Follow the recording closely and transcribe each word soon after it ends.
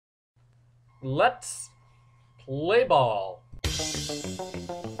Let's play ball.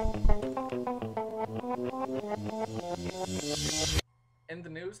 In the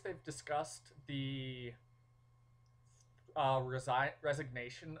news, they've discussed the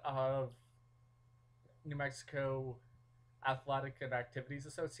resignation of New Mexico Athletic and Activities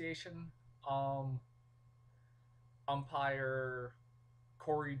Association um, umpire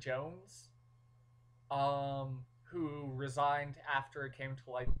Corey Jones, who resigned after it came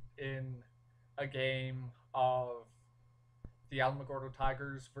to light in a game of the Alamogordo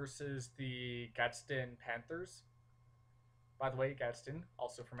Tigers versus the Gadsden Panthers. By the way, Gadsden,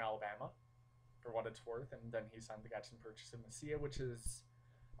 also from Alabama, for what it's worth, and then he signed the Gadsden Purchase in Mesilla, which is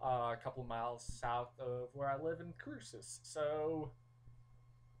a couple of miles south of where I live in Cruces. So,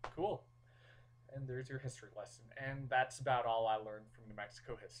 cool. And there's your history lesson. And that's about all I learned from New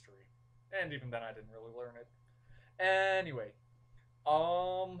Mexico history. And even then, I didn't really learn it. Anyway,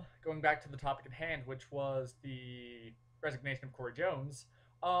 going back to the topic at hand, which was the resignation of Corey Jones.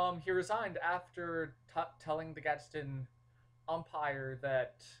 He resigned after telling the Gadsden umpire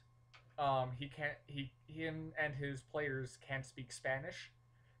that him and his players can't speak Spanish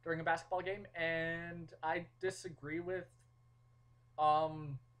during a basketball game, and I disagree with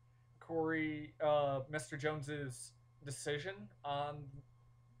Mr. Jones's decision on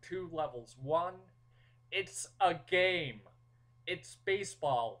two levels. One, it's a game. It's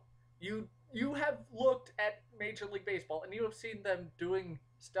baseball. You have looked at Major League Baseball and you have seen them doing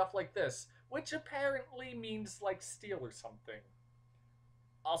stuff like this, which apparently means like steal or something.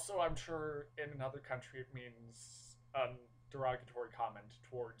 Also, I'm sure in another country it means a derogatory comment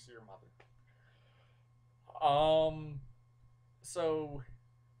towards your mother. So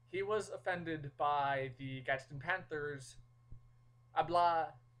he was offended by the Gadsden Panthers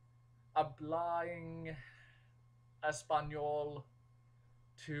applying Espanol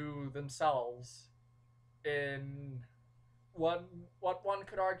to themselves in what one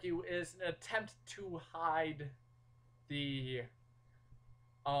could argue is an attempt to hide the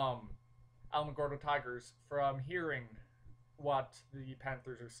Alamogordo Tigers from hearing what the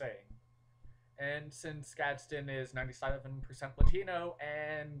Panthers are saying. And since Gadsden is 97% Latino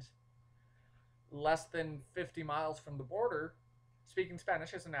and less than 50 miles from the border, speaking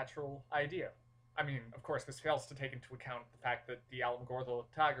Spanish is a natural idea. I mean, of course, this fails to take into account the fact that the Alamogordo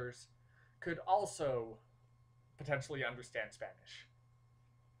Tigers could also potentially understand Spanish.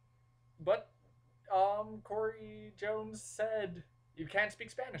 But Corey Jones said you can't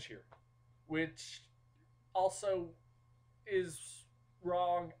speak Spanish here, which also is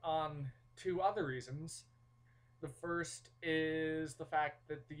wrong on two other reasons. The first is the fact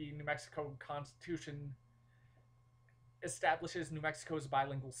that the New Mexico Constitution establishes New Mexico as a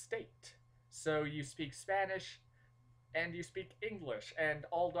bilingual state. So you speak Spanish and you speak English, and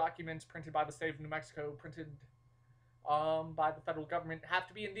all documents printed by the state of New Mexico, printed by the federal government, have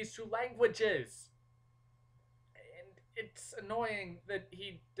to be in these two languages. And it's annoying that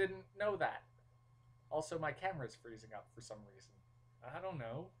he didn't know that. Also, my camera's freezing up for some reason. I don't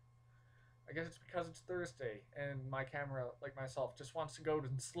know. I guess it's because it's Thursday and my camera, like myself, just wants to go to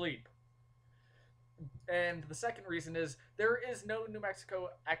sleep. And the second reason is there is no New Mexico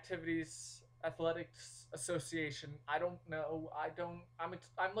Athletics Association. I don't know.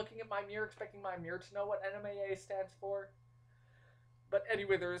 I'm looking at my mirror, expecting my mirror to know what NMAA stands for. But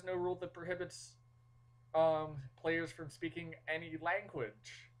anyway, there is no rule that prohibits players from speaking any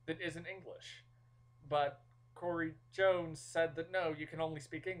language that isn't English. But Corey Jones said that no, you can only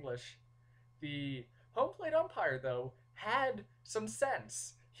speak English. The home plate umpire, though, had some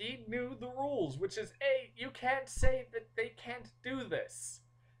sense. He knew the rules, which is A, you can't say that they can't do this.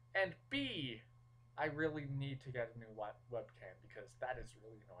 And B, I really need to get a new webcam because that is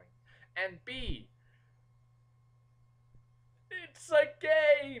really annoying. And B, it's a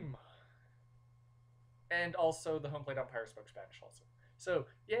game! And also, the home plate umpire spoke Spanish also. So,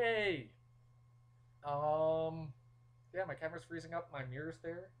 yay! Yeah, my camera's freezing up, my mirror's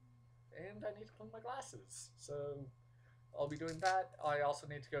there, and I need to clean my glasses. So, I'll be doing that. I also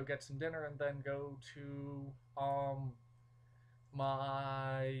need to go get some dinner and then go to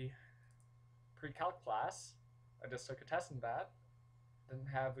my pre-calc class. I just took a test in that. Didn't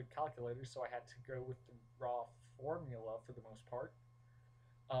have a calculator, so I had to go with the raw formula for the most part.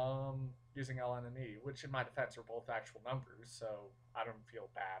 Using ln and e, which in my defense are both actual numbers, so I don't feel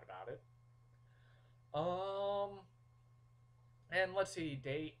bad about it. And let's see,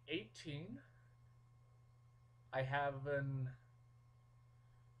 day 18. I have an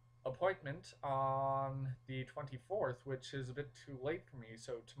appointment on the 24th, which is a bit too late for me.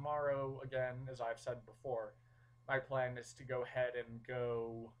 So tomorrow, again, as I've said before, my plan is to go ahead and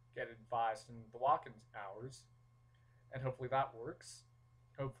go get advised in the walk-in hours, and hopefully that works.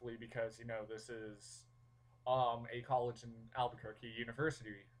 Hopefully, because this is a college in Albuquerque,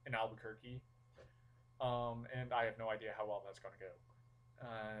 university in Albuquerque, and I have no idea how well that's going to go,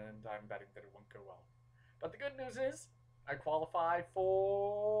 and I'm betting that it won't go well. But the good news is I qualify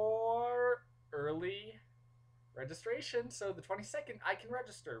for early registration, so the 22nd I can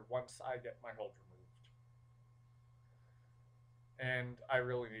register once I get my hold removed. And I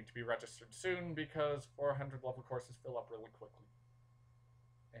really need to be registered soon because 400 level courses fill up really quickly.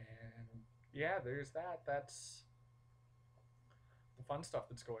 And yeah, there's that. That's the fun stuff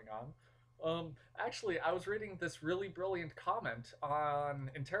that's going on. Actually, I was reading this really brilliant comment on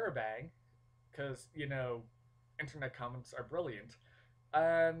Interrobang, because, internet comments are brilliant.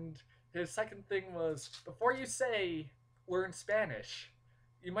 And his second thing was, before you say learn Spanish,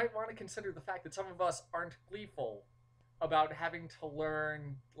 you might want to consider the fact that some of us aren't gleeful about having to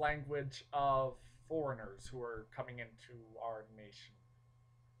learn language of foreigners who are coming into our nation.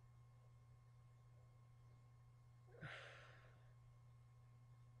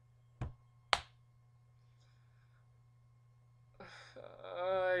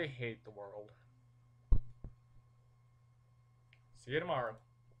 I hate the world. See you tomorrow.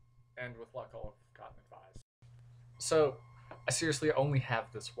 And with luck, I'll have gotten advised. So, I seriously only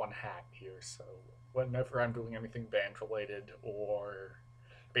have this one hat here, so whenever I'm doing anything band related or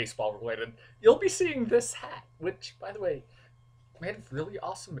baseball related, you'll be seeing this hat, which, by the way, made of really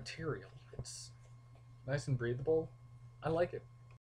awesome material. It's nice and breathable. I like it.